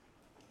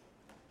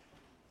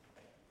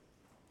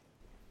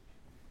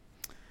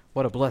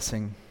What a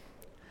blessing.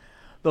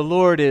 The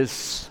Lord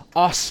is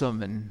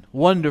awesome and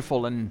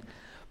wonderful and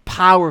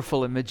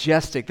powerful and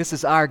majestic. This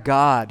is our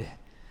God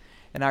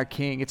and our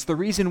King. It's the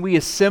reason we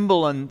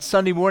assemble on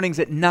Sunday mornings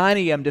at 9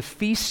 a.m. to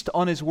feast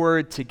on His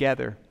Word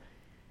together.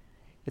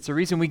 It's the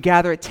reason we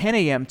gather at 10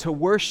 a.m. to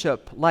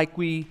worship like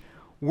we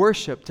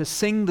worship, to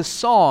sing the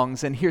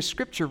songs and hear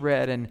Scripture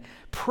read and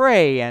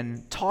pray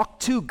and talk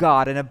to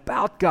God and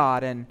about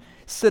God and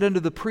sit under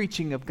the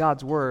preaching of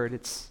God's Word.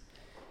 It's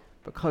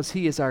because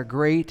He is our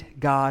great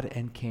God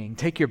and King.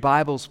 Take your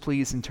Bibles,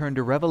 please, and turn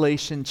to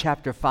Revelation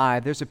chapter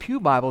 5. There's a pew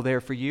Bible there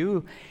for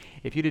you.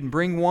 If you didn't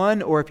bring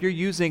one, or if you're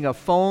using a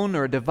phone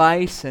or a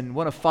device and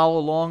want to follow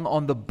along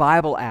on the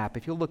Bible app,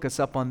 if you'll look us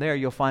up on there,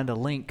 you'll find a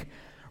link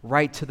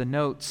right to the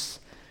notes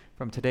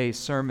from today's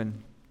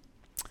sermon.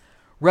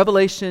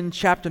 Revelation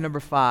chapter number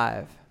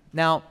 5.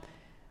 Now,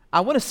 I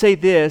want to say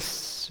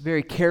this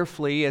very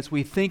carefully as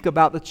we think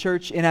about the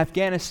church in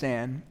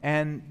Afghanistan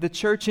and the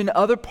church in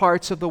other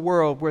parts of the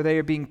world where they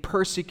are being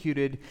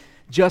persecuted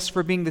just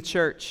for being the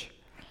church.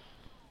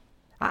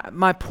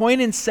 My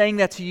point in saying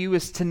that to you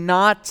is to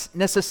not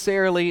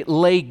necessarily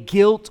lay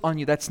guilt on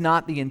you. That's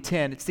not the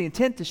intent. It's the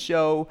intent to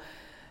show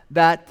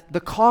that the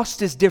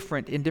cost is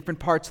different in different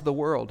parts of the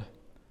world.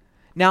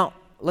 Now,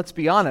 let's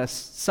be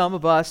honest, some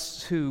of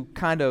us who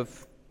kind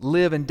of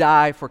live and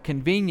die for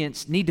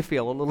convenience need to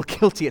feel a little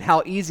guilty at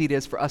how easy it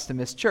is for us to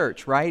miss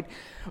church, right?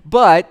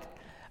 But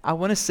I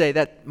want to say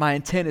that my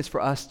intent is for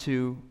us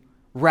to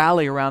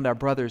rally around our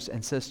brothers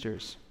and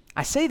sisters.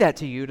 I say that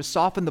to you to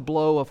soften the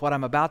blow of what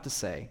I'm about to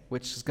say,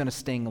 which is going to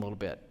sting a little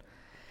bit.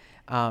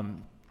 A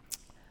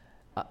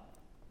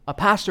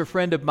pastor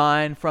friend of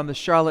mine from the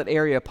Charlotte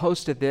area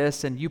posted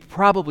this, and you've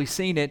probably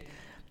seen it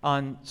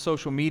on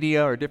social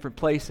media or different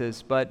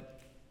places, but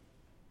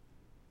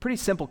pretty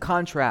simple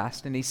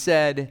contrast. And he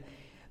said,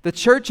 the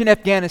church in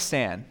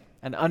Afghanistan,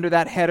 and under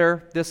that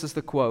header, this is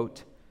the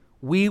quote,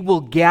 "We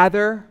will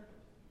gather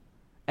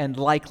and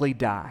likely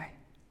die."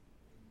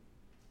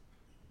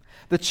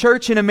 The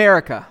church in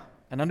America,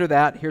 and under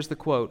that, here's the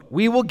quote,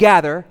 "We will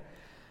gather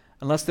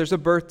unless there's a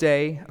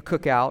birthday, a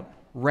cookout,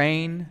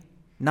 rain,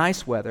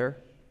 nice weather,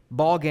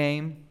 ball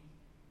game,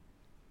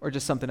 or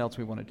just something else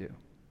we want to do."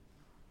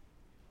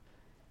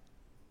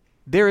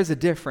 There is a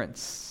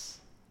difference.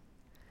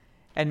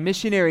 And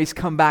missionaries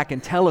come back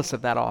and tell us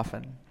of that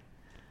often.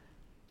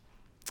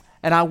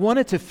 And I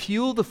wanted to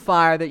fuel the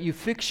fire that you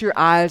fix your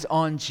eyes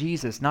on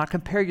Jesus, not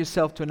compare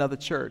yourself to another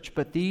church,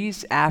 but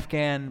these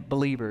Afghan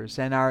believers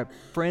and our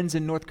friends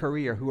in North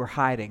Korea who are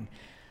hiding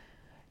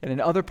and in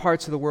other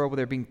parts of the world where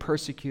they're being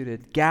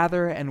persecuted,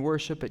 gather and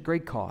worship at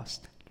great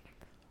cost.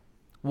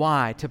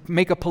 Why? To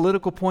make a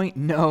political point?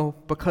 No,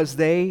 because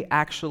they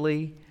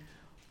actually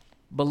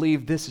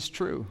believe this is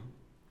true.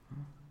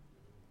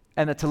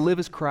 And that to live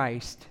is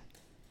Christ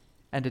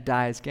and to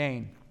die is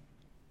gain.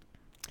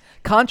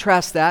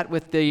 Contrast that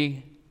with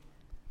the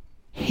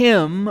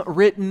hymn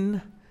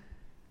written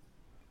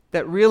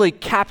that really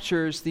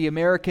captures the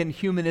American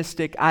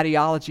humanistic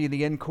ideology in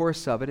the end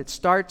course of it. It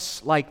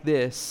starts like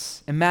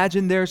this: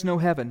 imagine there's no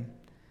heaven.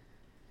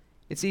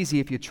 It's easy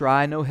if you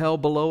try. No hell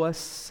below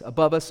us,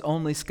 above us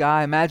only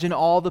sky. Imagine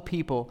all the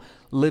people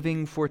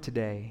living for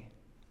today.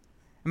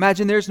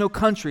 Imagine there's no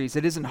countries.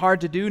 It isn't hard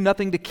to do,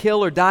 nothing to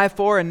kill or die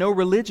for, and no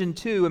religion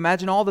too.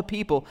 Imagine all the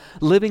people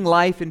living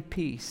life in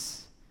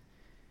peace.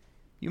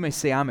 You may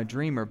say, I'm a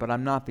dreamer, but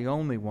I'm not the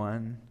only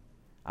one.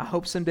 I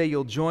hope someday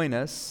you'll join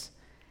us,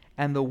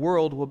 and the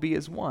world will be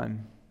as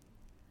one.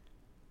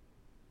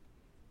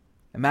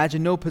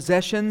 Imagine no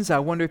possessions. I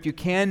wonder if you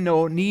can.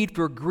 No need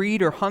for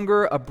greed or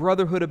hunger, a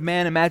brotherhood of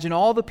man. Imagine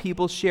all the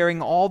people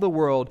sharing all the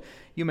world.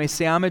 You may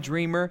say, I'm a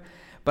dreamer,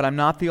 but I'm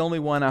not the only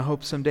one. I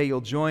hope someday you'll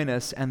join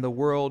us and the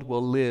world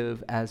will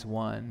live as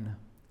one.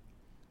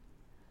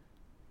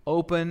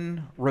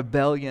 Open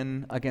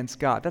rebellion against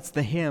God. That's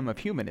the hymn of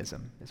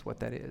humanism, is what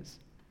that is.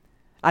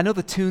 I know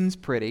the tune's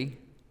pretty,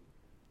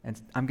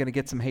 and I'm going to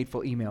get some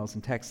hateful emails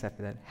and texts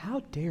after that. How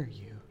dare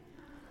you?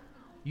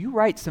 You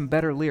write some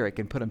better lyric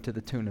and put them to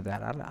the tune of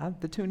that.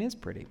 The tune is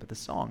pretty, but the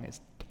song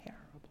is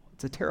terrible.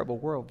 It's a terrible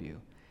worldview.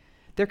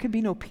 There can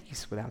be no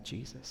peace without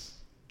Jesus.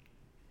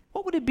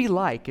 What would it be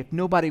like if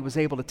nobody was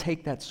able to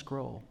take that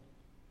scroll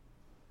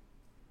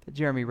that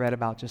Jeremy read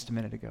about just a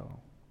minute ago?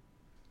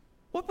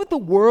 What would the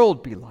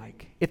world be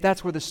like if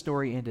that's where the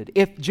story ended?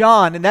 If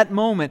John, in that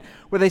moment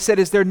where they said,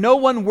 is there no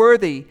one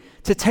worthy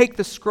to take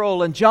the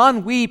scroll? And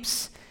John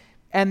weeps,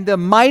 and the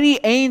mighty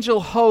angel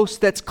host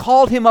that's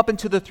called him up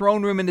into the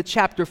throne room into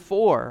chapter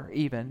 4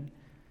 even,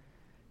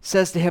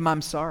 says to him,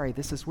 I'm sorry,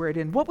 this is where it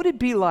ended. What would it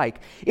be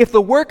like if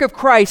the work of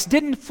Christ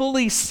didn't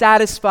fully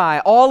satisfy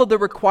all of the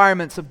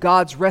requirements of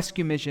God's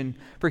rescue mission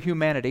for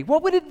humanity?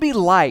 What would it be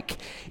like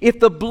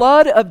if the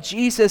blood of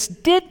Jesus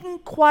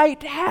didn't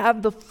quite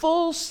have the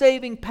full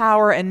saving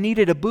power and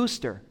needed a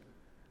booster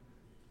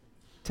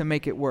to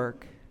make it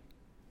work?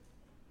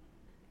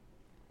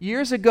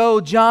 Years ago,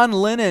 John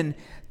Lennon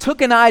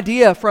took an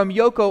idea from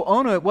Yoko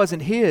Ono. It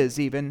wasn't his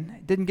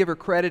even. Didn't give her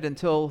credit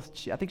until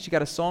I think she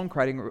got a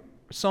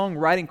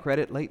songwriting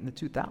credit late in the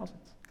 2000s.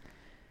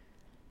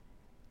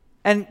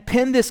 and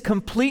pen this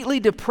completely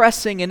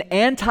depressing and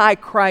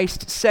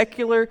anti-Christ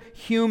secular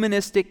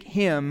humanistic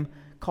hymn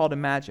called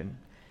Imagine.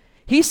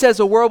 He says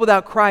a world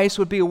without Christ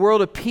would be a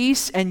world of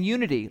peace and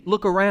unity.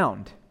 Look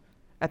around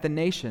at the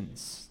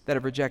nations that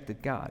have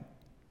rejected God.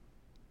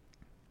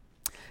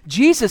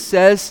 Jesus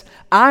says,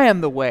 I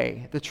am the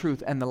way, the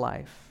truth, and the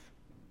life.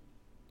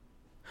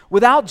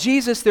 Without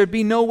Jesus, there'd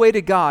be no way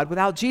to God.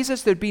 Without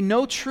Jesus, there'd be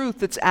no truth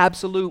that's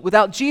absolute.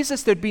 Without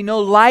Jesus, there'd be no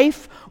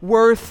life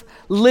worth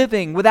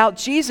living. Without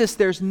Jesus,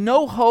 there's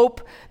no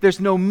hope, there's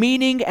no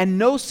meaning, and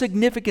no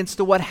significance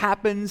to what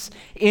happens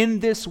in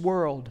this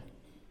world.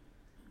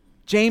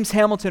 James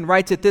Hamilton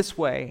writes it this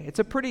way. It's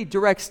a pretty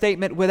direct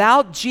statement.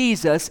 Without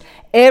Jesus,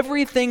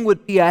 everything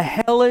would be a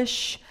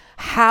hellish,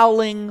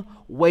 howling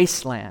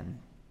wasteland.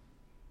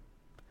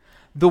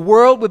 The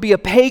world would be a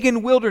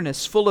pagan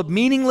wilderness full of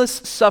meaningless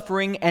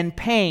suffering and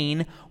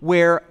pain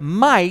where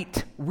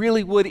might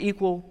really would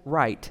equal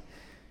right.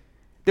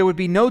 There would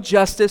be no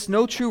justice,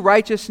 no true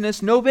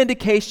righteousness, no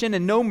vindication,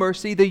 and no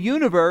mercy. The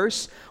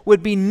universe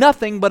would be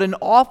nothing but an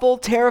awful,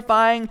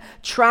 terrifying,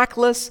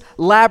 trackless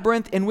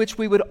labyrinth in which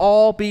we would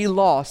all be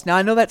lost. Now,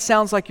 I know that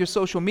sounds like your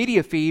social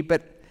media feed,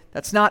 but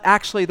that's not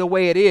actually the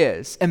way it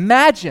is.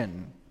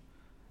 Imagine.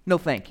 No,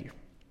 thank you.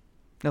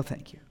 No,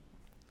 thank you.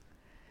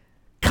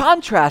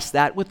 Contrast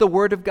that with the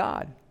Word of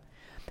God,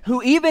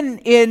 who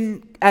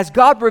as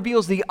God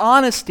reveals the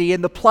honesty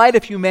and the plight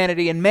of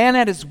humanity and man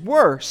at his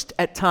worst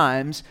at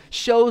times,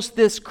 shows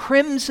this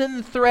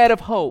crimson thread of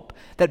hope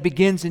that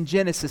begins in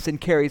Genesis and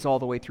carries all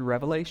the way through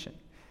Revelation.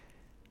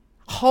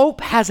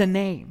 Hope has a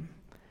name.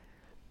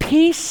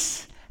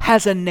 Peace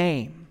has a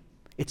name.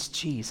 It's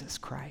Jesus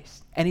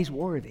Christ, and He's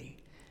worthy.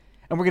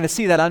 And we're going to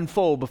see that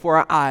unfold before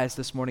our eyes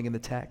this morning in the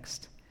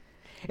text.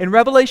 In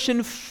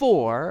Revelation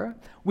 4,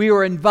 we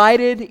are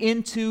invited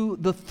into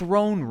the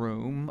throne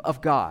room of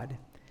God.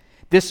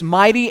 This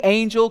mighty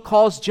angel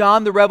calls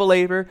John the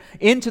Revelator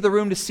into the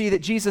room to see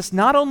that Jesus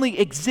not only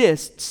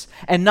exists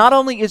and not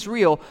only is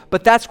real,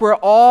 but that's where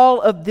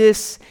all of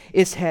this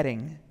is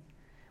heading.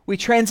 We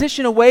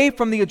transition away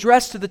from the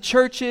address to the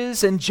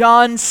churches, and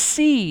John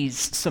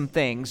sees some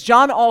things.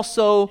 John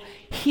also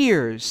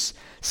hears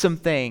some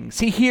things.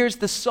 He hears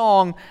the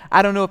song,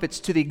 I don't know if it's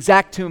to the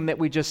exact tune that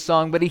we just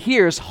sung, but he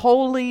hears,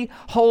 Holy,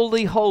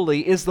 holy,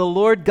 holy is the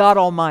Lord God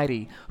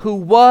Almighty, who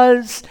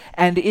was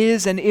and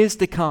is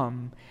to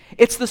come.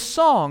 It's the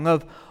song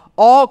of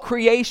all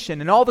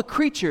creation and all the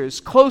creatures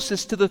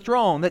closest to the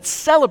throne that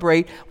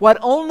celebrate what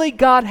only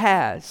God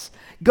has.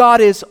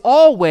 God is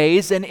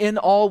always and in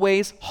all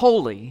ways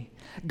holy.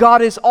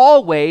 God is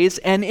always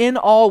and in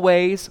all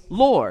ways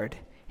Lord.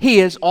 He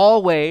is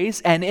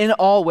always and in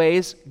all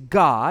ways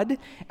God,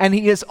 and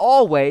He is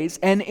always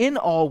and in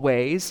all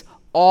ways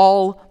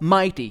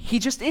almighty. He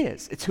just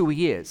is. It's who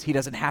He is. He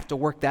doesn't have to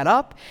work that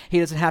up.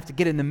 He doesn't have to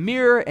get in the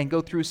mirror and go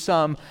through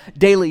some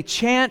daily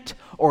chant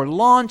or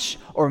launch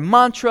or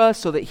mantra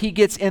so that He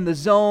gets in the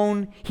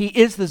zone. He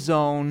is the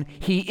zone.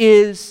 He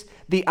is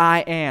the I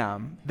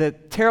am. The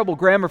terrible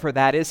grammar for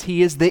that is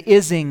He is the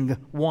ising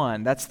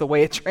one. That's the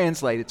way it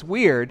translates. It's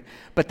weird,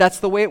 but that's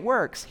the way it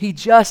works. He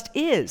just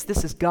is.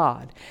 This is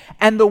God.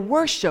 And the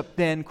worship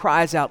then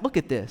cries out, look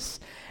at this.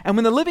 And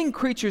when the living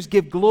creatures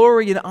give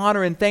glory and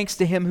honor and thanks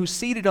to Him who's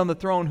seated on the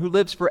throne, who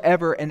lives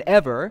forever and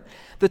ever,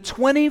 the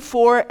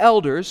 24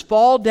 elders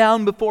fall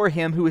down before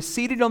Him who is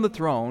seated on the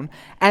throne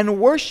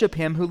and worship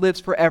Him who lives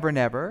forever and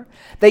ever.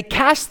 They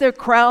cast their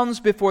crowns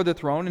before the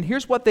throne, and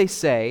here's what they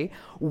say: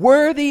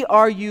 Worthy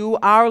are you,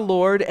 our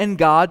Lord and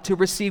God, to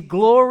receive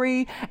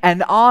glory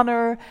and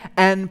honor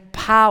and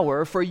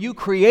power, for you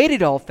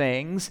created all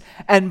things,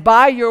 and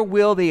by your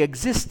will they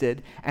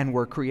existed and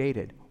were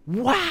created.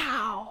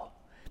 Wow!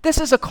 This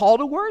is a call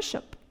to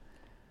worship.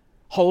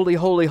 Holy,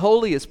 holy,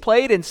 holy is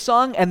played and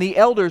sung, and the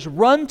elders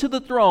run to the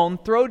throne,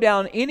 throw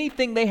down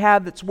anything they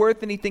have that's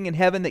worth anything in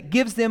heaven that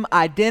gives them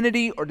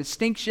identity or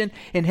distinction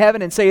in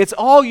heaven, and say, it's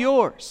all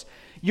yours.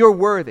 You're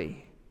worthy.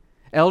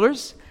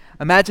 Elders,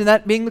 imagine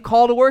that being the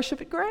call to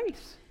worship at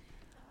Grace.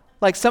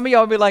 Like some of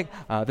y'all would be like,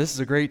 this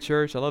is a great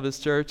church. I love this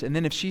church. And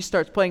then if she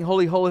starts playing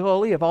Holy, Holy,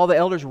 Holy, if all the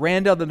elders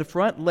ran down to the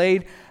front,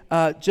 laid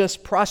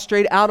just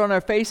prostrate out on our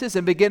faces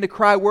and begin to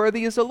cry,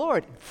 worthy is the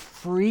Lord,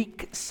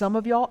 freak some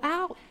of y'all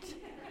out.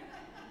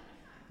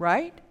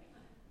 Right?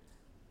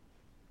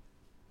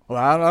 Well,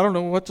 I don't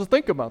know what to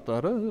think about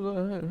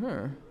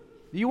that.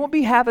 You won't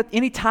be having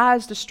any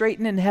ties to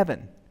straighten in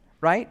heaven,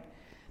 right?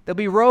 There'll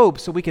be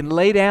robes so we can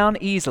lay down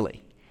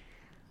easily.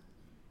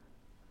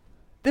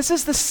 This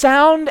is the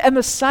sound and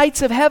the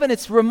sights of heaven.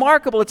 It's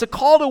remarkable. It's a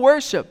call to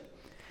worship.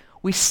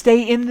 We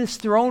stay in this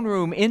throne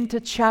room into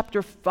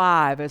chapter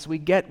 5 as we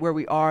get where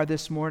we are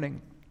this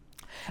morning.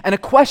 And a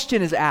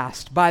question is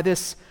asked by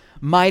this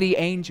mighty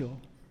angel.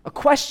 A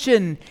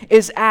question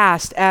is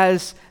asked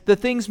as the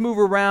things move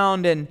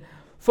around and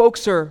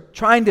folks are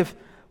trying to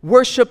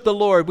worship the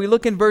Lord. We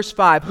look in verse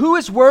 5. Who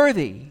is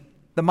worthy,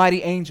 the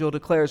mighty angel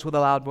declares with a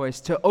loud voice,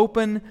 to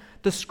open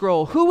the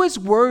scroll? Who is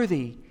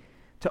worthy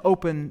to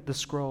open the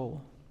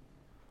scroll?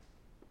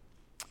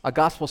 A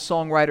gospel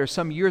songwriter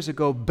some years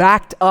ago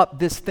backed up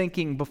this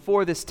thinking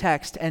before this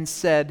text and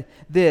said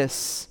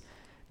this: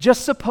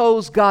 just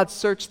suppose God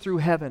searched through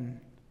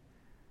heaven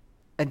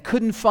and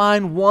couldn't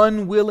find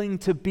one willing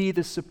to be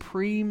the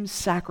supreme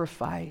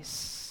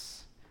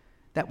sacrifice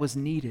that was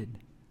needed,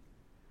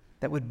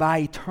 that would buy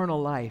eternal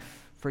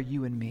life for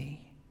you and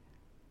me.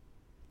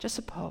 Just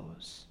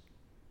suppose.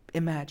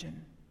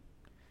 Imagine.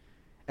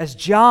 As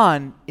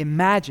John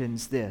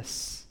imagines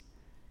this,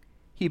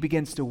 he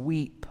begins to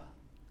weep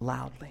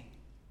loudly,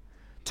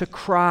 to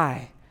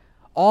cry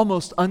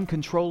almost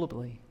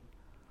uncontrollably.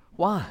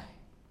 Why?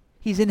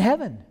 He's in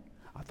heaven.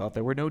 I thought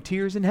there were no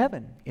tears in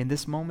heaven. In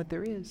this moment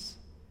there is.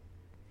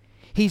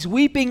 He's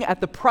weeping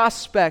at the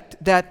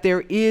prospect that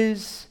there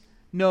is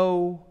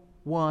no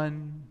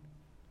one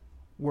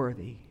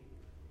worthy.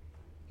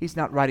 He's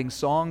not writing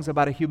songs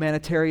about a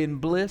humanitarian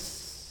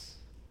bliss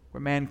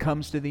where man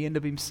comes to the end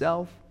of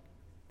himself.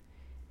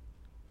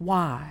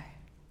 Why?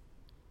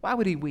 Why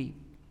would he weep?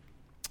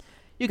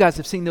 You guys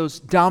have seen those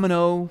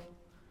domino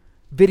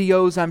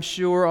videos, I'm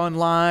sure,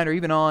 online, or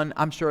even on,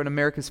 I'm sure, in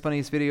America's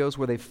Funniest Videos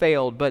where they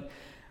failed, but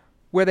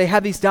where they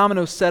have these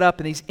dominoes set up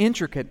in these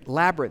intricate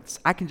labyrinths.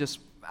 I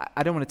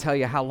don't want to tell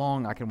you how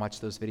long I can watch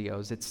those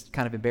videos. It's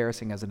kind of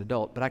embarrassing as an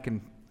adult, but I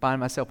can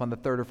find myself on the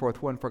third or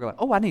fourth one before I go,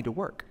 oh, I need to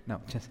work.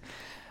 No, just...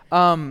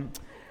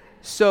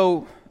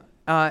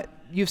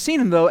 You've seen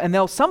them though,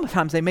 and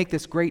sometimes they make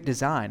this great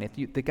design.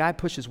 The guy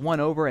pushes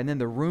one over, and then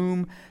the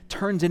room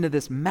turns into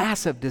this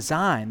massive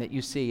design that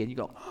you see, and you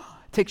go, oh,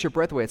 it takes your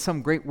breath away. It's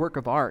some great work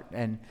of art,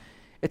 and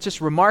it's just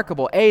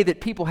remarkable,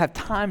 that people have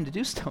time to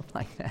do stuff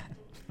like that.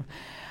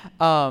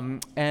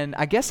 And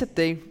I guess if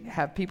they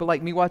have people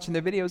like me watching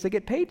their videos, they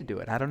get paid to do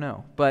it. I don't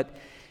know, but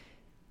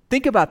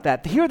think about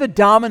that. Here are the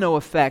domino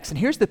effects, and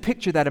here's the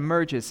picture that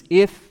emerges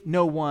if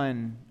no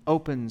one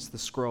opens the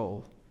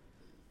scroll.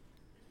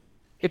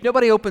 If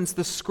nobody opens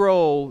the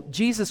scroll,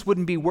 Jesus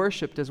wouldn't be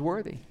worshipped as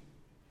worthy.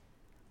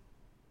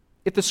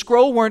 If the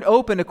scroll weren't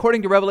open,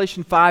 according to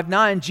Revelation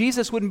 5:9,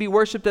 Jesus wouldn't be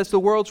worshipped as the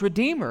world's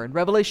Redeemer. In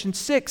Revelation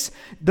 6,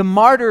 the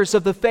martyrs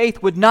of the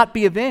faith would not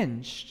be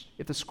avenged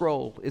if the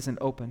scroll isn't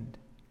opened.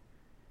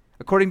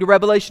 According to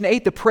Revelation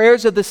 8, the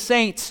prayers of the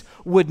saints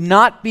would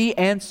not be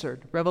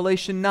answered.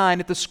 Revelation 9,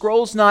 if the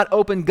scroll's not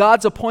open,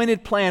 God's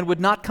appointed plan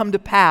would not come to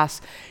pass.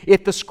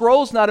 If the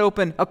scroll's not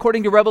open,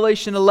 according to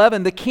Revelation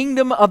 11, the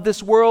kingdom of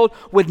this world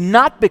would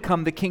not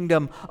become the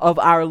kingdom of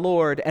our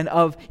Lord and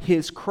of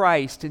His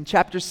Christ. In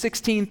chapters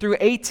 16 through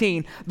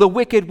 18, the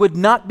wicked would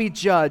not be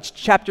judged.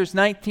 Chapters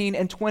 19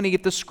 and 20,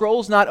 if the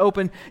scroll's not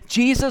open,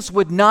 Jesus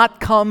would not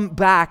come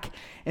back.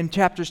 In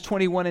chapters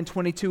 21 and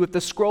 22, if the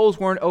scrolls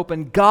weren't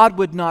open, God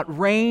would not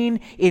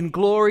reign in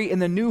glory in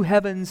the new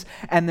heavens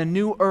and the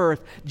new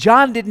earth.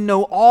 John didn't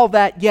know all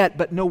that yet,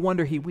 but no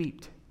wonder he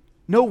wept.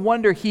 No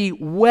wonder he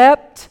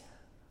wept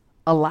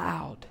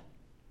aloud.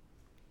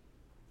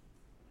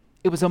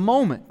 It was a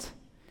moment.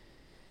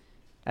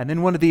 And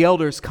then one of the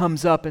elders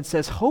comes up and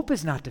says, hope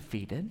is not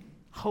defeated.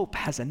 Hope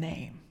has a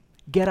name.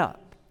 Get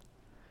up.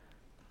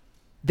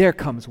 There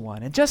comes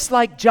one. And just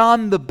like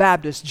John the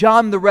Baptist,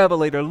 John the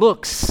Revelator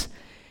looks,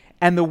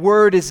 and the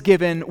word is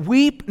given,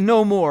 weep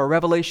no more,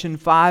 Revelation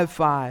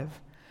 5:5.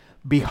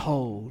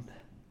 Behold,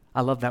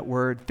 I love that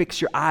word,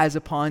 fix your eyes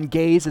upon,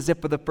 gaze as if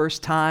for the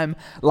first time,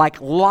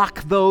 like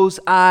lock those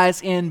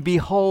eyes in.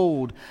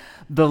 Behold,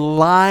 the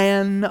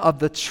Lion of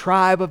the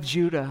tribe of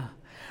Judah,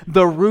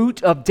 the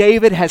Root of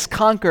David has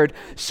conquered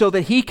so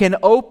that he can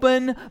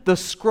open the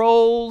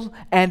scroll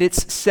and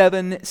its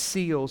 7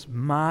 seals.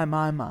 My.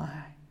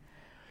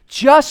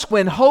 Just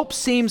when hope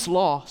seems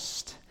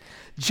lost,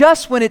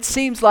 just when it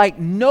seems like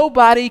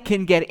nobody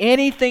can get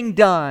anything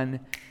done,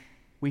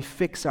 we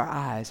fix our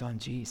eyes on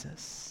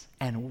Jesus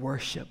and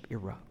worship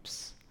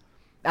erupts.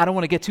 I don't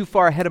want to get too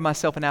far ahead of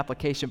myself in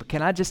application, but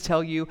can I just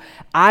tell you,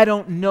 I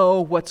don't know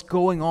what's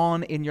going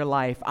on in your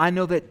life. I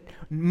know that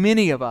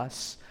many of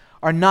us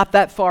are not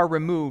that far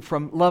removed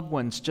from loved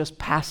ones just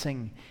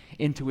passing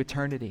into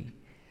eternity.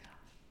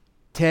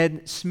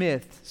 Ted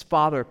Smith's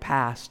father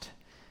passed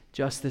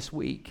just this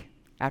week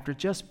after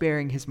just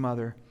burying his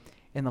mother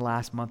in the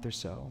last month or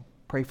so.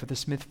 Pray for the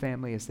Smith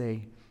family as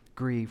they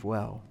grieve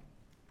well.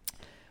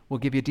 We'll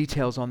give you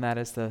details on that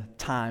as the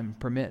time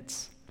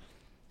permits.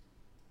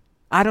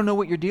 I don't know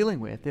what you're dealing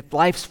with. If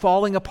life's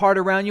falling apart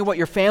around you, what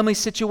your family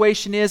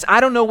situation is,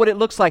 I don't know what it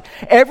looks like.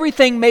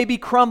 Everything may be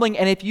crumbling,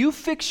 and if you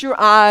fix your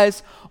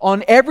eyes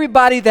on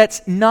everybody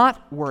that's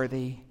not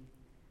worthy,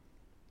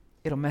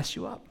 it'll mess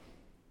you up.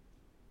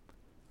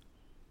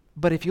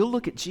 But if you'll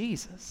look at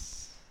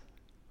Jesus,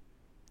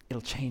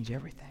 it'll change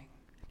everything.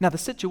 Now, the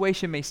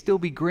situation may still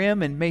be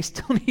grim and may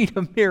still need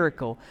a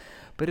miracle,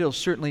 but it'll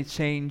certainly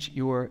change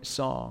your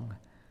song.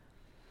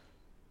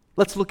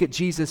 Let's look at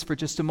Jesus for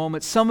just a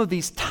moment. Some of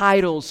these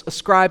titles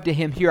ascribed to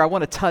him here, I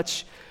want to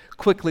touch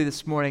quickly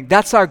this morning.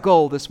 That's our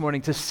goal this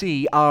morning, to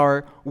see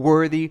our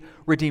worthy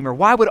Redeemer.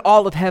 Why would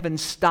all of heaven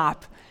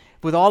stop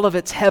with all of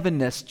its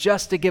heavenness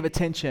just to give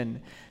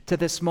attention to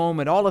this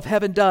moment? All of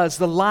heaven does.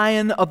 The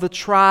Lion of the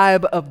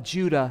tribe of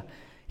Judah.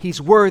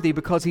 He's worthy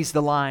because he's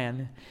the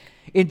Lion.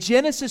 In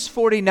Genesis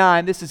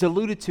 49, this is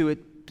alluded to,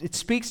 it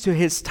speaks to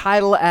his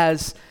title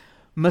as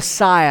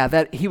Messiah,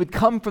 that he would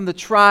come from the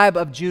tribe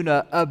of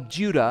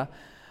Judah.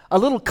 A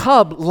little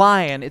cub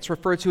lion, it's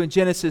referred to in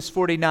Genesis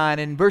 49.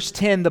 In verse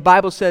 10, the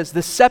Bible says,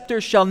 "The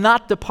scepter shall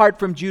not depart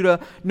from Judah,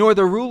 nor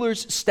the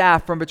ruler's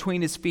staff from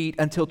between his feet,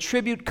 until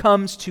tribute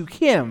comes to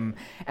him,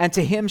 and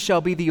to him shall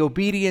be the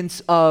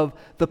obedience of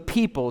the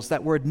peoples."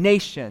 That word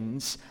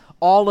nations,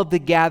 all of the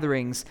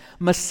gatherings.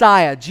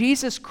 Messiah,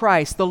 Jesus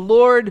Christ, the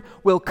Lord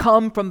will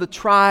come from the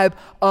tribe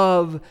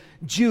of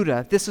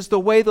Judah. This is the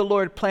way the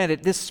Lord planned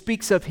it. This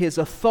speaks of his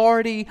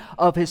authority,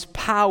 of his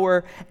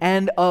power,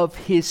 and of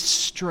his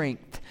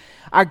strength.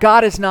 Our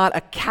God is not a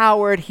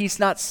coward. He's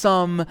not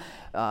some,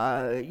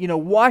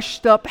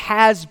 washed up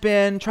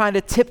has-been trying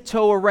to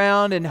tiptoe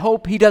around and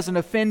hope he doesn't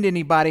offend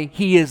anybody.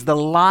 He is the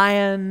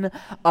Lion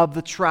of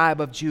the tribe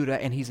of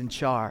Judah, and he's in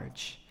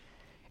charge.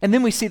 And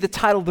then we see the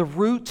title, The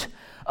Root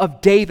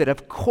of David.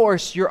 Of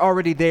course, you're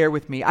already there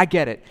with me. I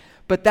get it.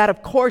 But that,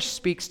 of course,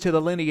 speaks to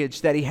the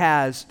lineage that he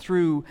has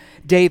through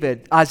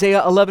David.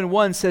 Isaiah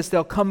 11:1 says,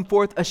 "There'll come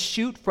forth a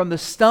shoot from the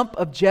stump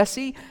of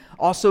Jesse."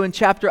 Also in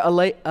chapter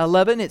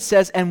 11, it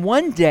says, "And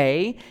one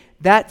day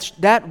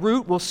that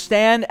root will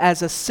stand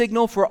as a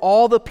signal for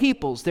all the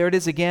peoples." There it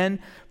is again.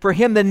 "For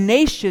him the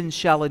nations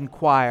shall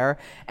inquire,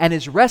 and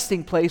his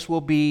resting place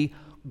will be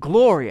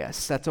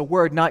glorious." That's a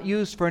word not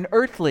used for an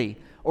earthly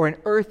or an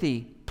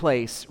earthy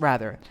place,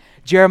 rather.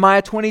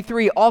 Jeremiah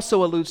 23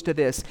 also alludes to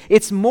this.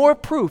 It's more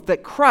proof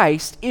that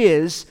Christ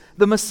is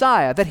the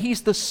Messiah, that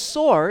he's the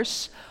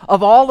source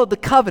of all of the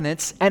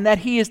covenants, and that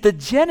he is the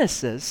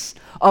genesis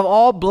of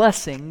all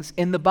blessings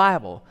in the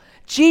Bible.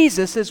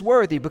 Jesus is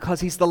worthy because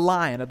he's the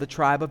Lion of the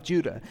tribe of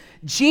Judah.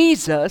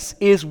 Jesus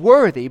is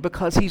worthy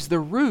because he's the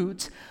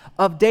root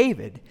of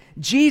David.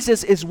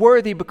 Jesus is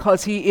worthy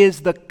because he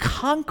is the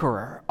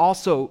conqueror,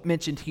 also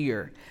mentioned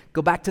here.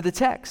 Go back to the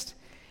text.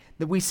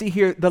 That we see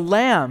here, the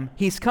Lamb,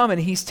 he's coming.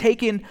 He's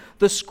taken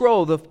the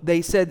scroll.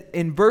 They said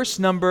in verse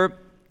number,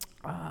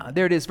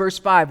 there it is, verse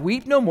 5,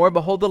 "Weep no more.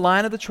 Behold, the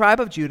Lion of the tribe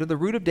of Judah, the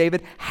root of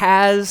David,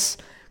 has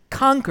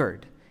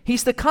conquered."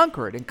 He's the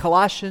conqueror. In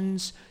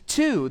Colossians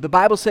 2, the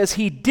Bible says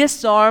he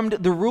disarmed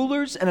the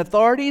rulers and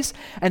authorities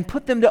and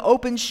put them to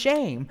open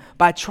shame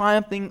by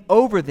triumphing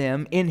over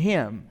them in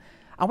him.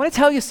 I want to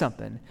tell you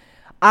something.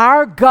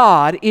 Our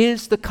God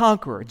is the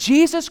conqueror.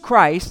 Jesus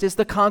Christ is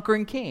the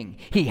conquering king.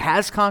 He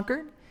has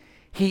conquered.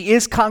 He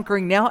is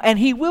conquering now, and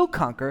he will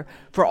conquer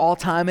for all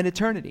time and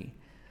eternity.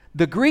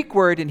 The Greek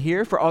word in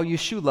here, for all you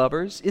shoe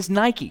lovers, is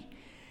Nike.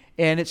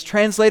 And it's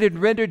translated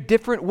and rendered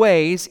different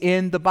ways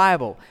in the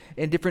Bible,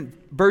 in different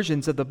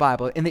versions of the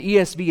Bible. In the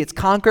ESV, it's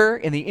conquer.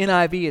 In the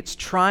NIV, it's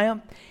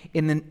triumph.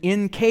 In the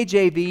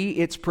NKJV,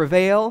 it's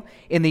prevail.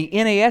 In the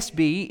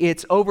NASB,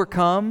 it's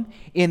overcome.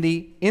 In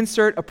the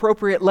insert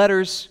appropriate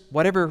letters,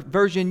 whatever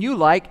version you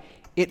like,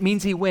 it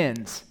means he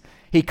wins.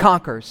 He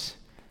conquers.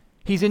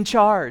 He's in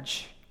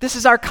charge. This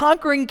is our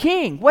conquering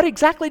king. What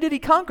exactly did he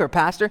conquer,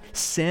 Pastor?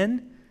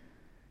 Sin.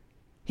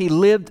 He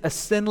lived a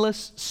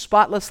sinless,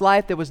 spotless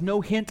life. There was no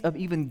hint of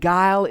even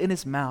guile in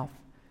his mouth.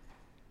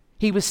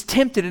 He was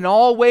tempted in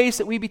all ways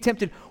that we be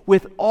tempted,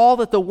 with all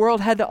that the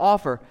world had to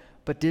offer,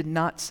 but did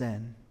not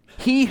sin.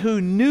 He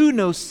who knew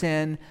no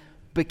sin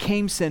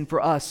became sin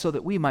for us so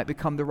that we might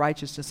become the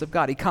righteousness of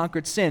God. He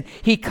conquered sin.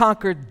 He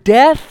conquered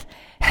death,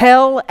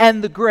 hell,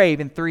 and the grave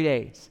in 3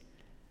 days.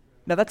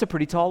 Now that's a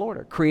pretty tall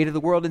order. Created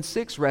the world in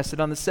 6, rested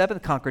on the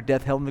 7th, conquered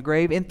death, hell, and the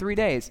grave in 3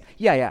 days.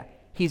 Yeah,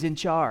 he's in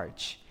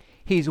charge.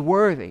 He's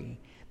worthy.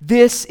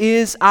 This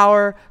is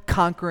our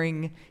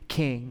conquering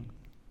king.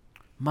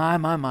 My,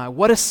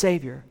 what a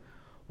Savior.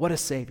 What a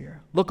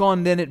Savior. Look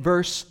on then at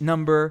verse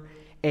number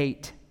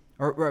 8.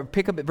 Or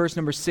pick up at verse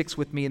number 6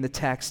 with me in the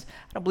text.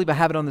 I don't believe I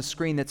have it on the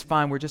screen. That's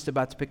fine. We're just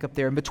about to pick up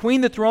there. "And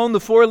between the throne, the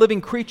 4 living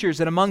creatures,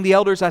 and among the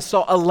elders, I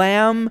saw a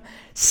lamb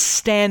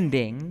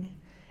standing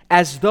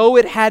as though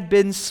it had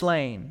been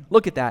slain."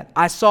 Look at that.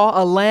 I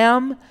saw a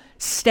lamb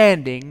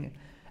standing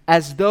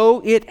as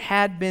though it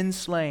had been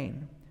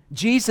slain.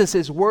 Jesus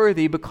is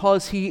worthy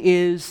because he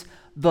is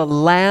the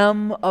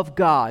Lamb of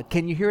God.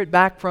 Can you hear it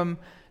back from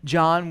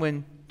John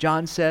when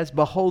John says,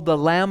 "Behold the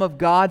Lamb of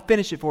God,"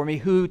 finish it for me,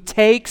 "who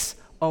takes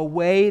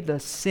away the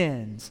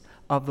sins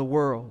of the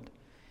world."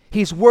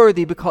 He's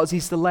worthy because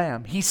he's the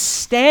Lamb. He's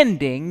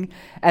standing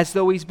as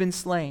though he's been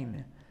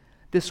slain.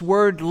 This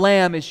word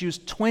lamb is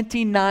used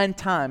 29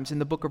 times in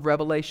the book of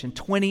Revelation.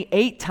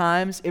 28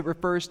 times it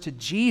refers to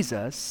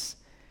Jesus.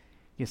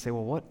 You say,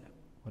 well, what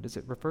does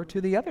it refer to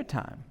the other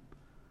time?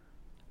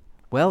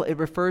 Well, it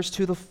refers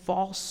to the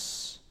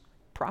false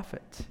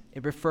prophet.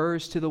 It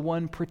refers to the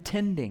one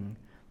pretending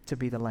to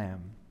be the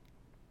Lamb.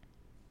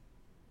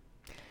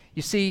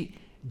 You see,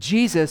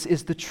 Jesus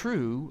is the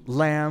true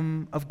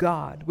Lamb of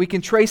God. We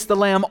can trace the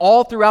Lamb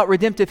all throughout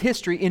redemptive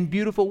history in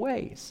beautiful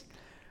ways.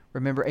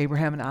 Remember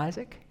Abraham and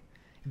Isaac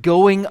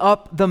going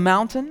up the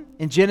mountain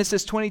in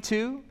Genesis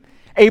 22?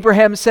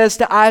 Abraham says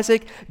to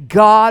Isaac,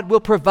 God will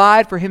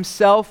provide for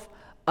himself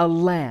a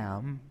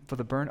lamb for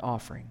the burnt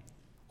offering.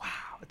 Wow,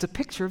 it's a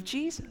picture of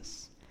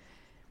Jesus.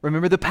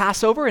 Remember the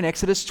Passover in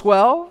Exodus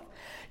 12?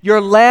 Your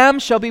lamb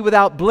shall be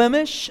without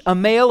blemish, a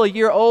male a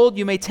year old.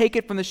 You may take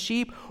it from the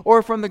sheep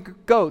or from the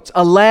goats.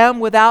 A lamb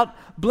without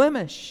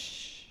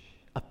blemish.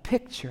 A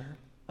picture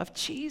of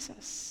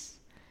Jesus.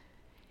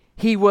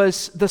 He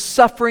was the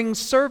suffering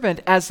servant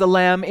as the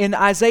lamb in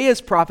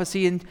Isaiah's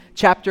prophecy in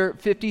chapter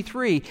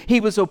 53. He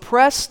was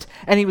oppressed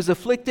and he was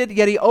afflicted,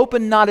 yet he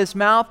opened not his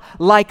mouth,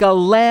 like a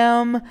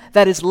lamb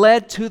that is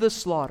led to the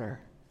slaughter.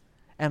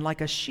 And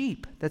like a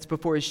sheep that's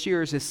before his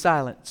shearers is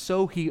silent,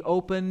 so he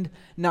opened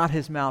not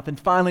his mouth. And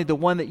finally, the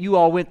one that you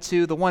all went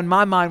to, the one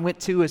my mind went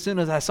to as soon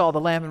as I saw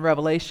the Lamb in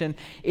Revelation,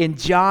 in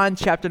John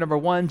chapter number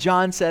 1,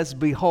 John says,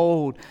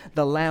 "Behold,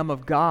 the Lamb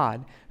of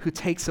God who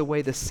takes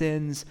away the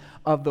sins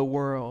of the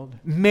world."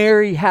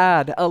 Mary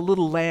had a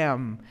little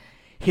lamb.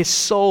 His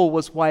soul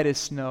was white as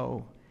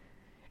snow.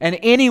 And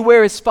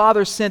anywhere his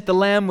Father sent, the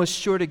lamb was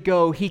sure to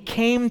go. He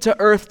came to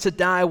earth to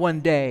die one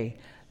day.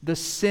 The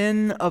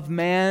sin of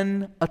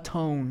man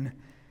atone.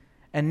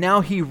 And now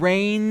he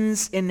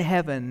reigns in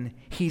heaven.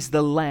 He's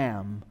the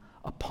Lamb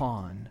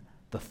upon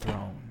the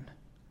throne.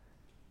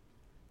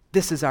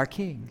 This is our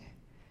King.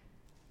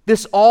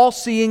 This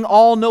all-seeing,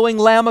 all-knowing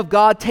Lamb of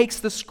God takes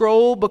the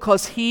scroll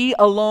because he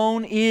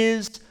alone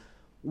is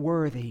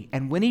worthy.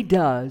 And when he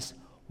does,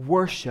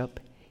 worship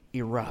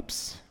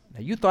erupts.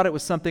 Now you thought it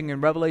was something in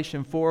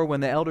Revelation 4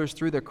 when the elders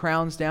threw their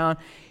crowns down.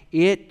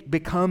 It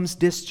becomes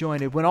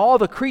disjointed. When all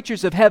the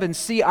creatures of heaven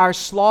see our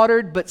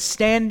slaughtered but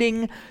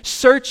standing,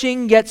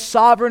 searching yet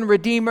sovereign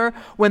Redeemer,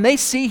 when they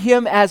see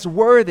him as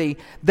worthy,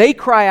 they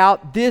cry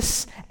out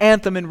this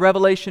anthem in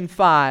Revelation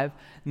 5,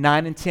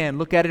 9 and 10.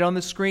 Look at it on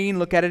the screen,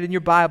 look at it in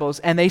your Bibles.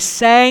 And they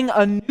sang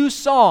a new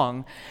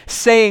song,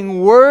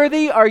 saying,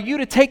 "Worthy are you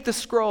to take the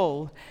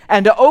scroll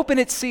and to open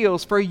its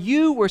seals, for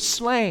you were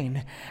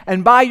slain,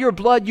 and by your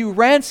blood you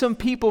ransomed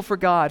people for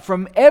God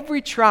from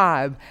every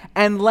tribe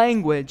and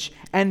language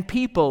and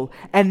people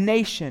and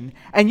nation.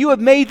 And you have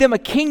made them a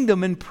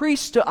kingdom and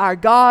priests to our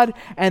God,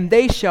 and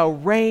they shall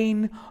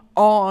reign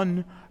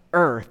on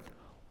earth."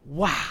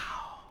 Wow.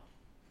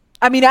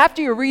 I mean,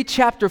 after you read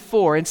chapter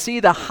 4 and see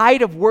the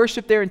height of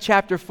worship there in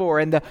chapter 4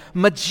 and the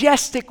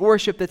majestic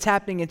worship that's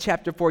happening in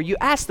chapter 4, you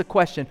ask the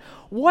question,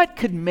 what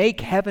could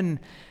make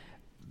heaven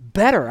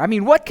better? I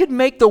mean, what could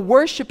make the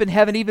worship in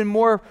heaven even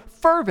more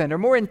fervent or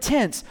more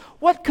intense?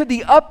 What could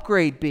the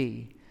upgrade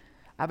be?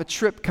 I have a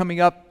trip coming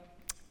up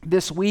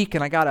this week,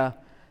 and I got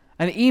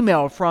an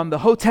email from the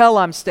hotel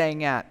I'm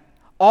staying at.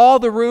 All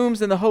the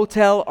rooms in the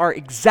hotel are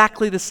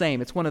exactly the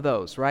same. It's one of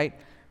those, right?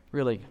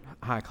 Really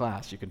high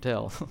class, you can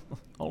tell.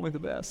 Only the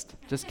best.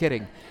 Just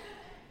kidding.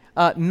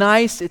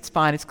 Nice, it's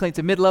fine, it's clean. It's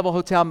a mid-level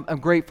hotel. I'm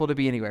grateful to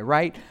be anywhere,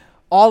 right?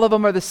 All of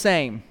them are the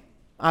same.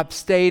 I've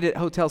stayed at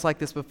hotels like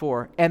this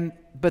before.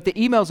 But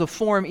the email's a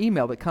form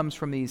email that comes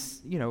from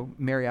these,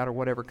 Marriott or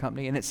whatever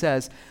company, and it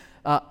says,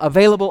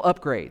 available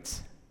upgrades.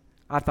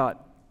 I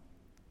thought,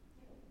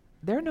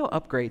 there are no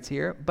upgrades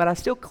here, but I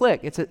still click.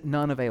 It's a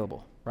none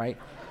available, right?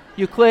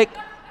 You click.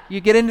 You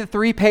get into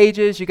 3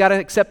 pages, you got to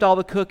accept all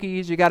the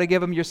cookies, you got to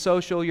give them your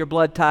social, your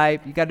blood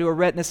type, you got to do a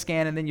retina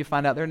scan, and then you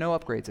find out there are no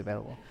upgrades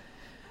available.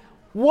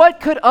 What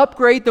could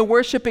upgrade the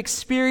worship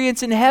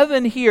experience in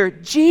heaven here?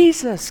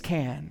 Jesus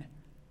can.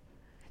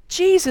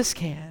 Jesus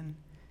can.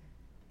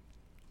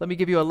 Let me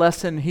give you a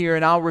lesson here,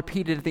 and I'll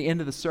repeat it at the end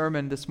of the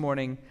sermon this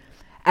morning.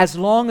 As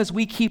long as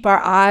we keep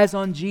our eyes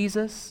on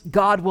Jesus,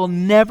 God will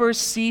never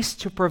cease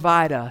to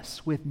provide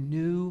us with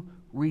new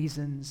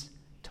reasons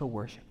to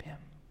worship him.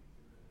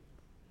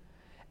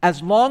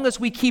 As long as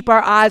we keep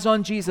our eyes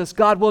on Jesus,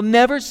 God will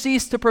never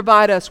cease to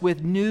provide us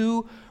with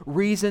new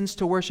reasons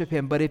to worship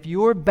him. But if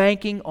you're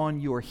banking on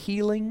your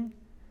healing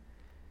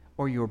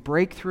or your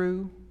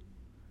breakthrough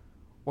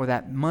or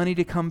that money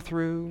to come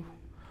through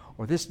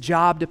or this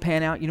job to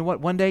pan out, you know what?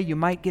 One day you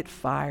might get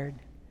fired.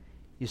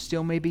 You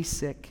still may be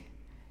sick.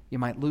 You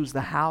might lose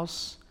the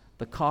house,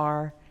 the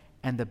car,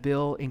 and the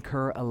bill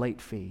incur a late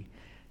fee.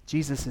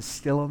 Jesus is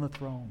still on the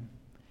throne.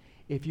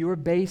 If you're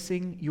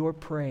basing your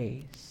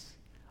praise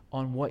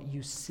on what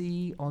you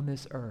see on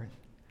this earth,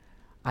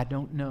 I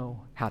don't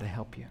know how to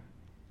help you,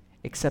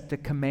 except to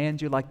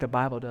command you like the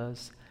Bible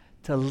does,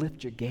 to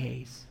lift your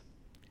gaze.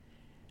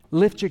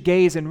 Lift your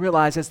gaze and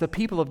realize as the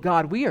people of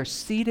God, we are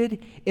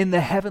seated in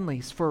the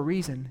heavenlies for a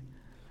reason.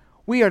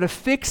 We are to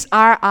fix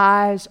our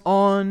eyes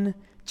on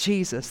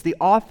Jesus, the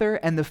author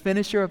and the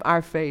finisher of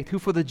our faith, who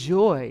for the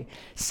joy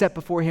set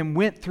before him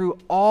went through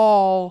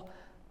all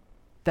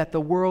that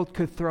the world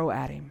could throw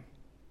at him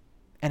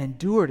and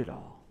endured it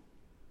all,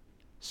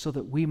 so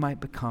that we might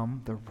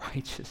become the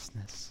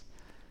righteousness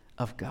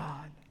of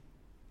God.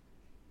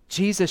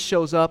 Jesus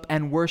shows up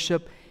and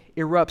worship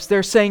erupts.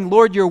 They're saying,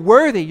 Lord, you're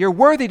worthy. You're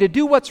worthy to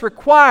do what's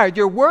required.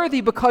 You're worthy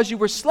because you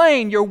were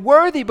slain. You're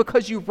worthy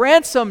because you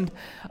ransomed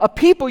a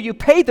people. You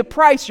paid the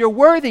price. You're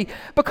worthy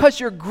because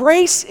your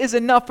grace is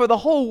enough for the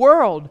whole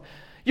world.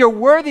 You're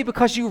worthy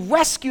because you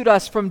rescued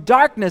us from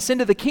darkness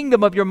into the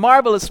kingdom of your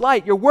marvelous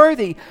light. You're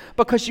worthy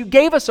because you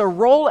gave us a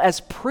role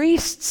as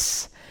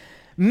priests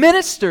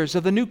ministers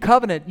of the new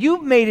covenant.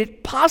 You've made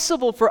it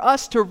possible for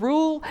us to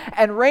rule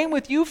and reign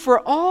with you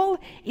for all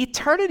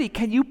eternity.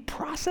 Can you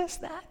process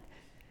that?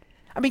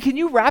 I mean, can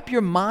you wrap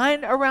your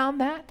mind around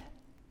that?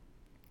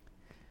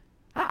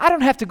 I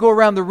don't have to go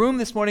around the room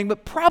this morning,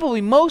 but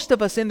probably most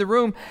of us in the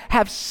room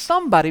have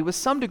somebody with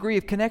some degree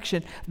of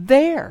connection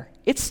there.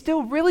 It's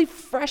still really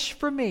fresh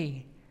for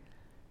me.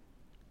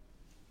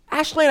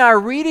 Ashley and I are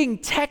reading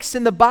texts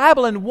in the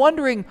Bible and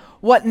wondering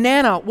what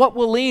Nana, what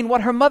Willeen,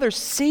 what her mother's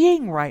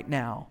seeing right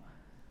now.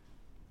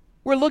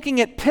 We're looking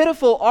at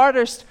pitiful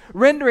artist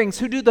renderings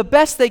who do the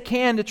best they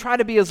can to try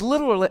to be as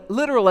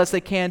literal as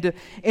they can to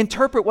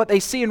interpret what they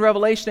see in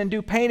Revelation and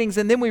do paintings,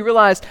 and then we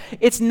realize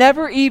it's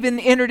never even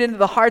entered into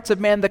the hearts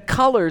of man the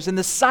colors and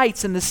the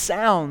sights and the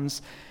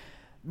sounds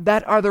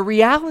that are the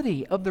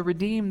reality of the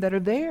redeemed that are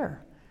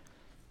there.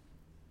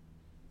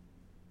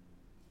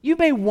 You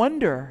may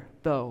wonder,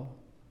 though,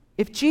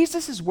 if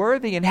Jesus is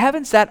worthy and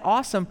heaven's that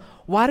awesome,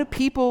 why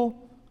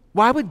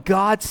would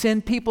God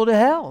send people to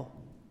hell?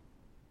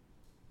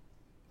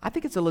 I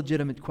think it's a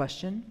legitimate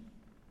question.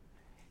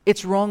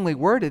 It's wrongly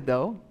worded,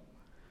 though.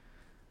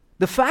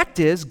 The fact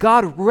is,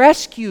 God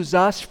rescues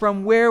us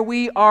from where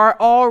we are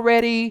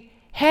already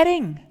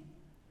heading.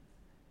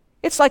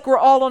 It's like we're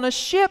all on a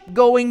ship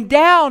going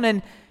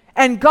down,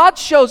 and God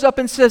shows up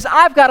and says,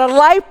 I've got a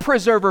life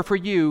preserver for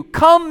you.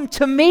 Come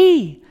to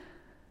me.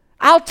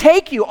 I'll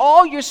take you,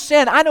 all your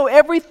sin. I know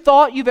every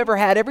thought you've ever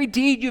had, every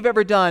deed you've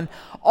ever done,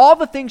 all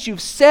the things you've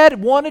said,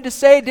 wanted to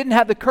say, didn't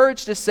have the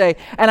courage to say,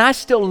 and I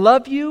still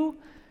love you.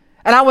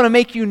 And I want to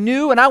make you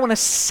new, and I want to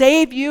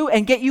save you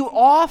and get you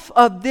off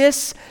of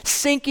this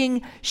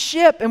sinking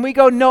ship. And we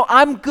go, no,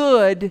 I'm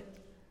good.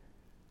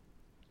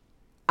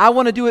 I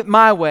want to do it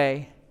my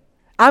way.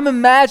 I'm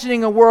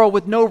imagining a world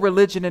with no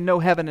religion and no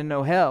heaven and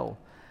no hell.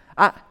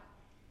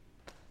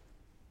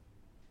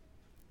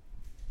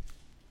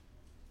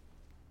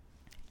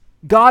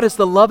 God is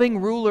the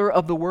loving ruler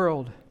of the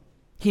world.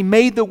 He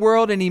made the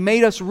world and He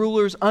made us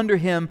rulers under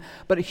Him.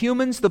 But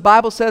humans, the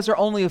Bible says, are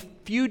only a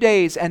few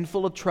days and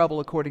full of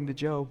trouble, according to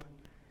Job.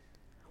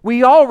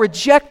 We all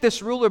reject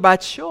this ruler by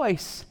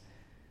choice.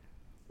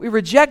 We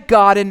reject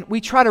God and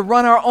we try to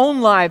run our own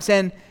lives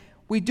and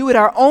we do it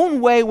our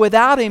own way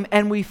without Him,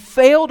 and we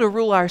fail to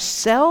rule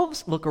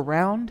ourselves. Look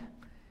around.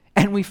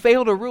 And we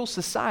fail to rule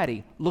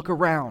society. Look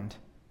around.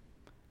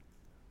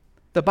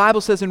 The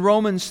Bible says in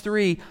Romans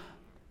 3,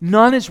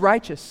 none is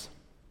righteous.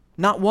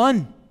 Not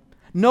one.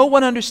 No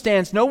one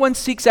understands. No one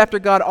seeks after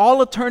God. All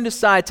have turned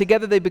aside.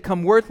 Together they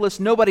become worthless.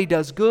 Nobody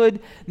does good,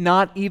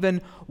 not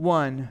even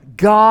one.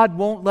 God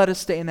won't let us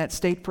stay in that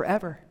state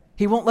forever.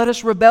 He won't let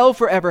us rebel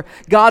forever.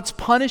 God's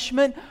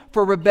punishment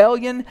for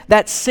rebellion,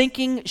 that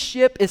sinking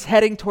ship, is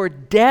heading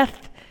toward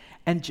death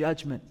and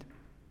judgment.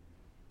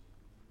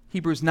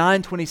 Hebrews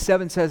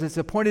 9:27 says, it's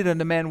appointed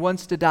unto man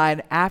once to die,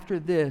 and after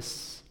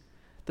this,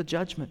 the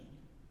judgment.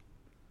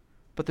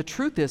 But the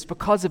truth is,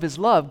 because of His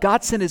love,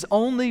 God sent His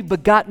only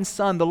begotten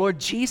Son, the Lord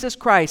Jesus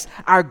Christ,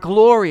 our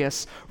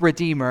glorious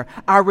Redeemer,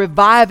 our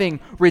reviving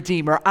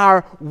Redeemer,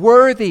 our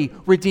worthy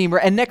Redeemer,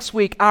 and next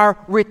week, our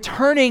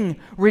returning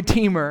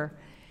Redeemer.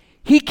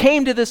 He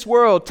came to this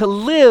world to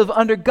live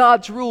under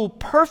God's rule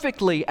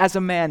perfectly as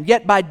a man,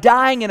 yet by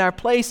dying in our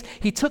place,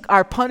 He took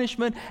our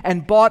punishment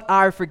and bought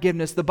our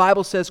forgiveness. The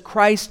Bible says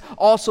Christ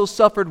also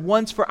suffered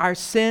once for our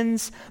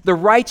sins, the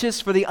righteous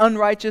for the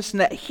unrighteous, and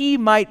that He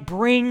might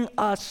bring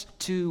us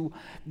to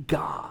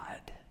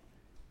God,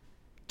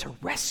 to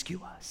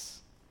rescue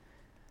us.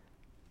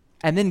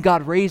 And then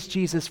God raised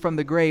Jesus from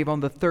the grave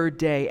on the third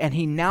day, and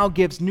He now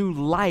gives new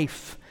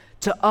life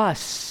to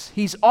us.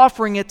 He's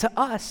offering it to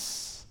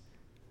us.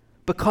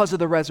 Because of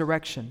the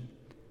resurrection.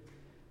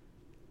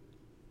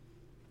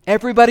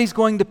 Everybody's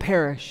going to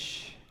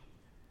perish.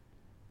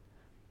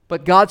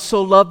 But God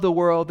so loved the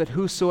world that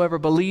whosoever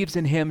believes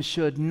in Him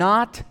should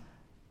not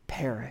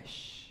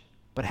perish,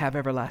 but have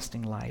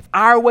everlasting life.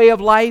 Our way of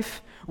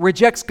life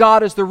rejects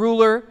God as the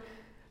ruler,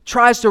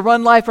 tries to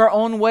run life our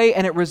own way,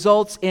 and it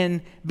results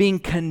in being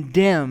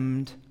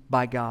condemned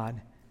by God,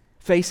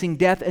 facing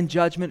death and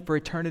judgment for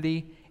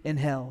eternity in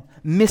hell,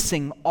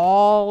 missing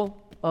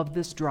all of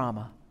this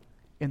drama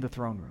in the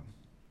throne room.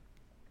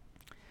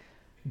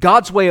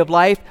 God's way of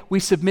life, we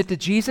submit to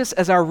Jesus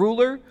as our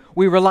ruler.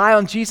 We rely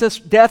on Jesus'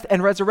 death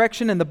and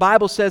resurrection, and the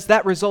Bible says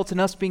that results in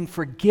us being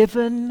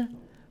forgiven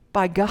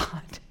by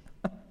God.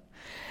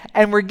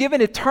 And we're given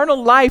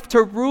eternal life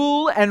to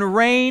rule and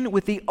reign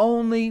with the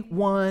only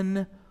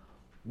one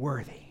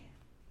worthy.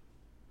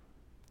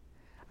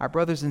 Our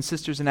brothers and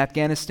sisters in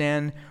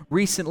Afghanistan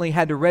recently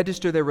had to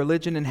register their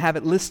religion and have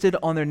it listed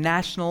on their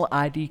national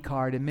ID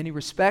card. In many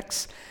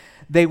respects,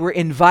 they were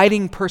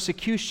inviting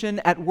persecution.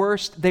 At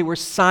worst, they were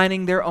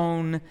signing their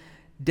own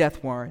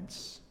death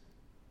warrants.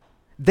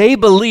 They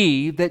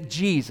believe that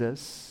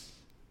Jesus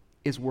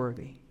is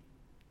worthy.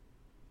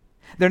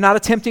 They're not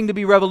attempting to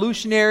be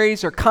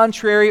revolutionaries or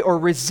contrary or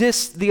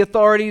resist the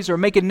authorities or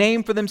make a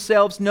name for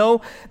themselves.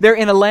 No, they're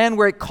in a land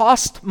where it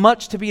costs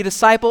much to be a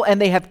disciple, and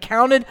they have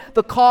counted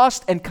the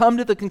cost and come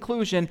to the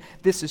conclusion,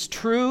 this is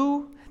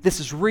true, this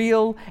is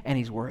real, and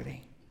He's worthy.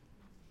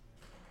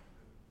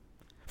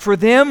 For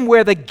them,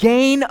 where the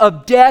gain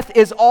of death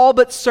is all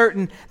but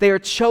certain, they are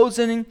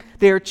choosing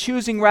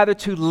rather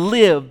to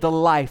live the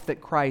life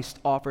that Christ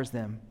offers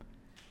them.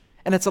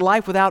 And it's a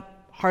life without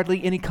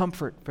hardly any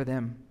comfort for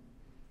them.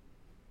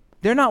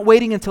 They're not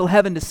waiting until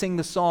heaven to sing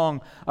the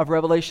song of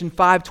Revelation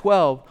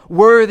 5:12.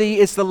 Worthy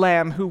is the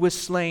Lamb who was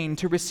slain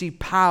to receive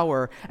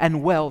power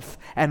and wealth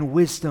and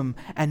wisdom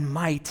and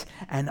might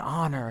and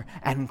honor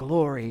and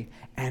glory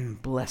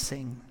and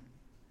blessing.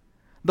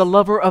 The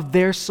lover of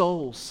their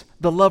souls,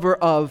 the lover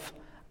of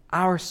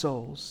our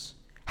souls,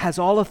 has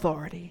all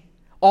authority,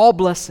 all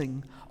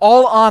blessing,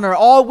 all honor,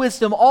 all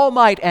wisdom, all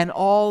might, and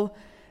all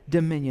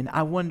dominion.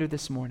 I wonder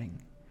this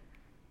morning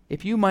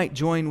if you might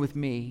join with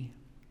me.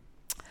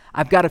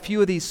 I've got a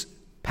few of these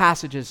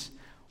passages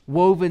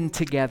woven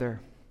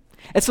together.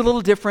 It's a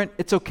little different.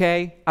 It's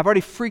okay. I've already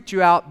freaked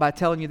you out by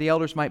telling you the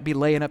elders might be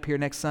laying up here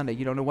next Sunday.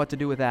 You don't know what to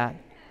do with that.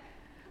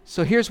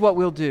 So here's what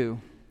we'll do.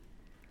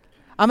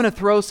 I'm going to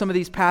throw some of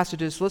these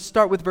passages. Let's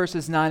start with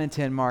verses 9 and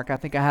 10, Mark. I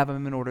think I have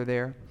them in order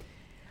there.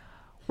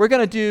 We're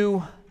going to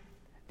do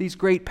these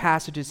great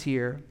passages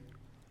here.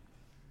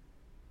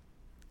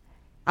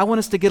 I want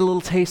us to get a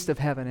little taste of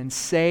heaven and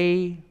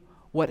say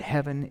what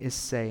heaven is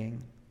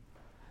saying.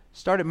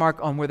 Start at Mark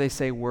on where they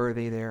say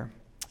worthy there.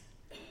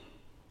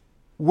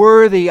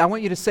 Worthy. I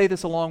want you to say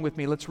this along with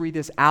me. Let's read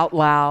this out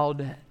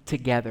loud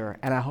together,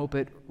 and I hope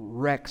it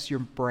wrecks your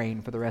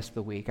brain for the rest of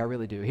the week. I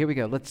really do. Here we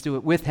go. Let's do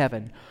it with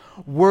heaven.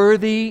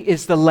 Worthy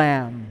is the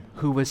Lamb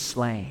who was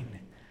slain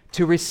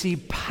to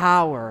receive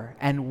power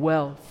and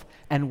wealth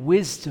and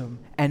wisdom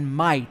and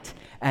might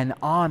and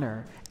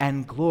honor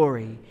and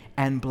glory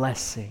and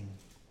blessing.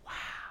 Wow.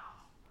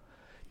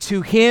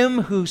 To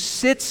him who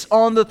sits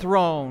on the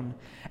throne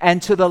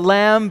and to the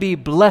Lamb be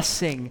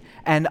blessing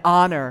and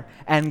honor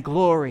and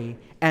glory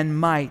and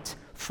might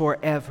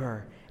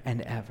forever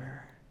and ever.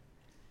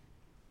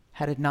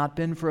 Had it not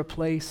been for a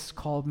place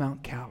called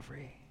Mount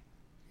Calvary,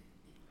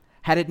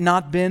 had it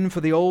not been for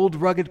the old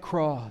rugged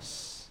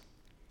cross,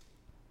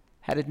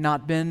 had it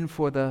not been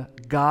for the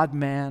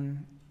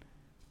God-man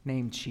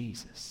named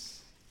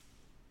Jesus,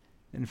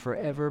 then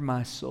forever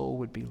my soul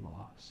would be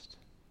lost.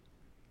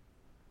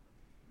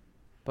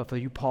 But for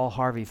you Paul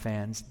Harvey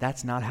fans,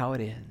 that's not how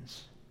it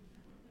ends.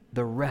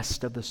 The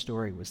rest of the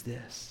story was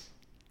this.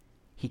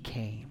 He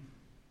came.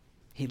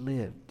 He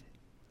lived.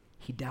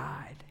 He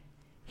died.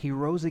 He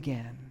rose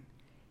again.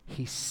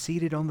 He's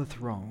seated on the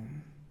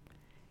throne.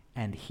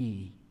 And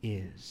he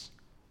is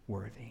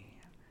worthy.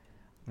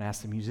 I'm going to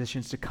ask the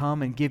musicians to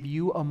come and give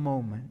you a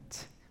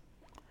moment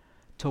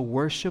to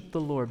worship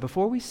the Lord.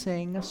 Before we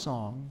sing a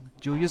song,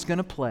 Julia's going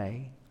to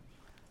play.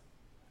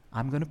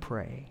 I'm going to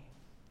pray.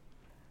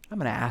 I'm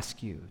going to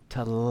ask you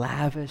to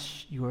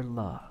lavish your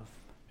love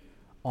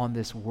on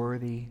this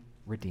worthy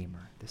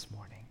Redeemer this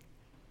morning.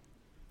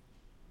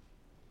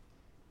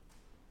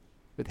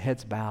 With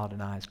heads bowed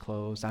and eyes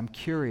closed, I'm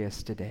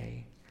curious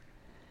today.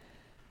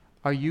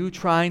 Are you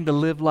trying to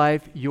live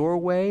life your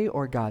way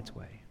or God's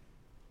way?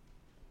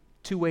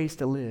 Two ways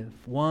to live.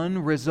 One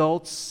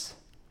results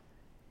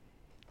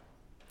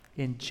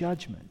in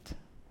judgment.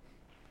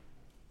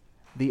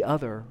 The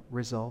other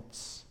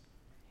results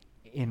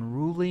in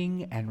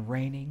ruling and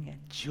reigning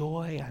and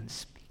joy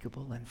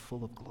unspeakable and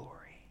full of glory.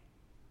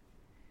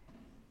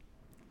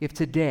 If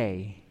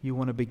today you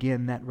want to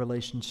begin that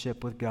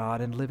relationship with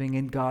God and living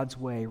in God's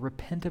way,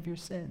 repent of your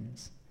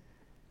sins.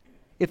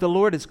 If the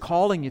Lord is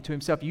calling you to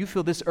himself, you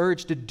feel this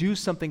urge to do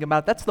something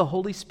about it, that's the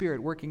Holy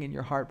Spirit working in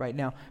your heart right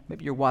now.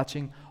 Maybe you're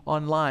watching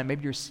online.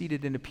 Maybe you're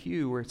seated in a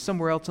pew or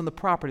somewhere else on the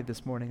property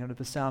this morning under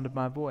the sound of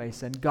my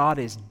voice, and God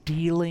is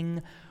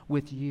dealing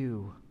with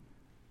you.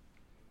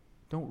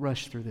 Don't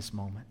rush through this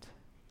moment.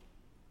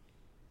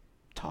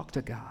 Talk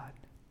to God.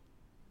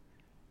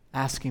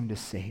 Ask him to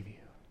save you.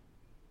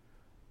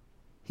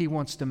 He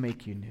wants to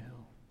make you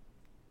new.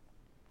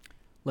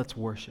 Let's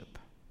worship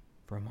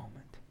for a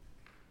moment.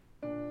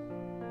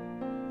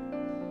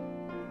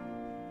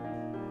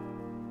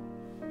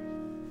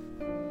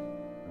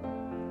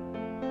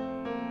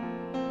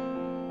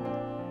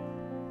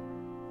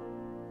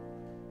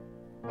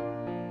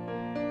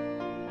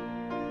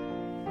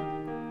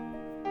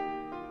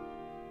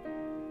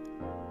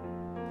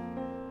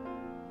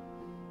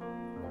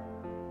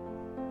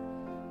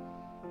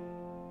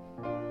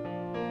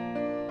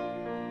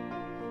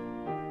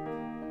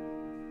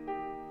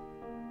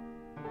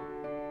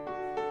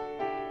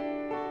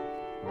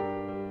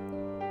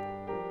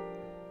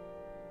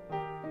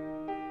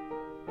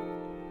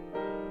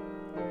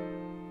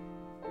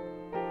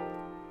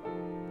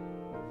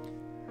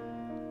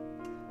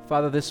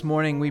 Father, this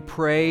morning we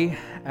pray,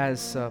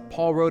 as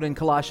Paul wrote in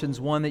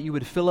Colossians 1, that you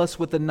would fill us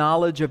with the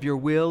knowledge of your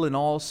will and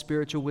all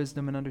spiritual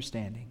wisdom and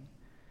understanding.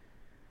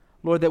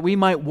 Lord, that we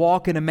might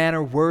walk in a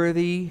manner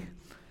worthy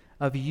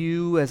of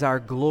you as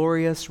our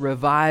glorious,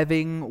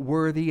 reviving,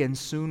 worthy, and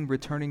soon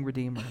returning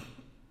Redeemer.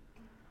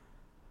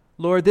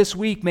 Lord, this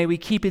week may we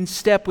keep in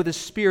step with the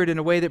Spirit in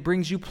a way that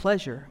brings you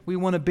pleasure. We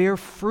want to bear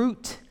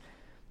fruit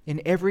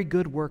in every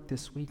good work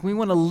this week. We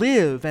want to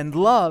live and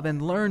love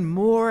and learn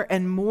more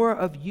and more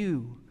of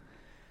you,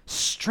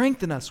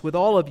 Strengthen us with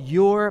all of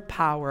your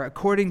power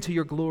according to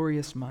your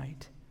glorious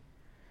might.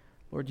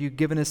 Lord, you've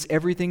given us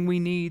everything we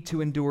need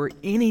to endure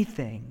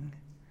anything,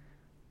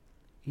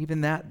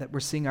 even that we're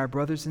seeing our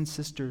brothers and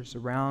sisters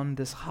around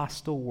this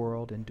hostile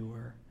world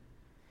endure.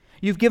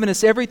 You've given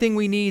us everything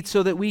we need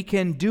so that we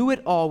can do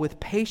it all with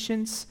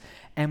patience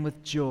and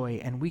with joy.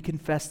 And we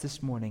confess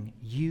this morning,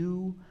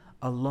 you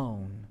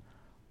alone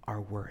are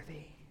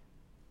worthy.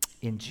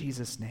 In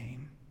Jesus'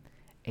 name,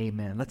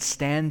 amen. Let's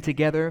stand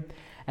together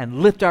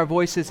and lift our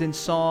voices in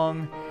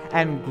song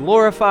and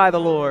glorify the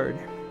Lord.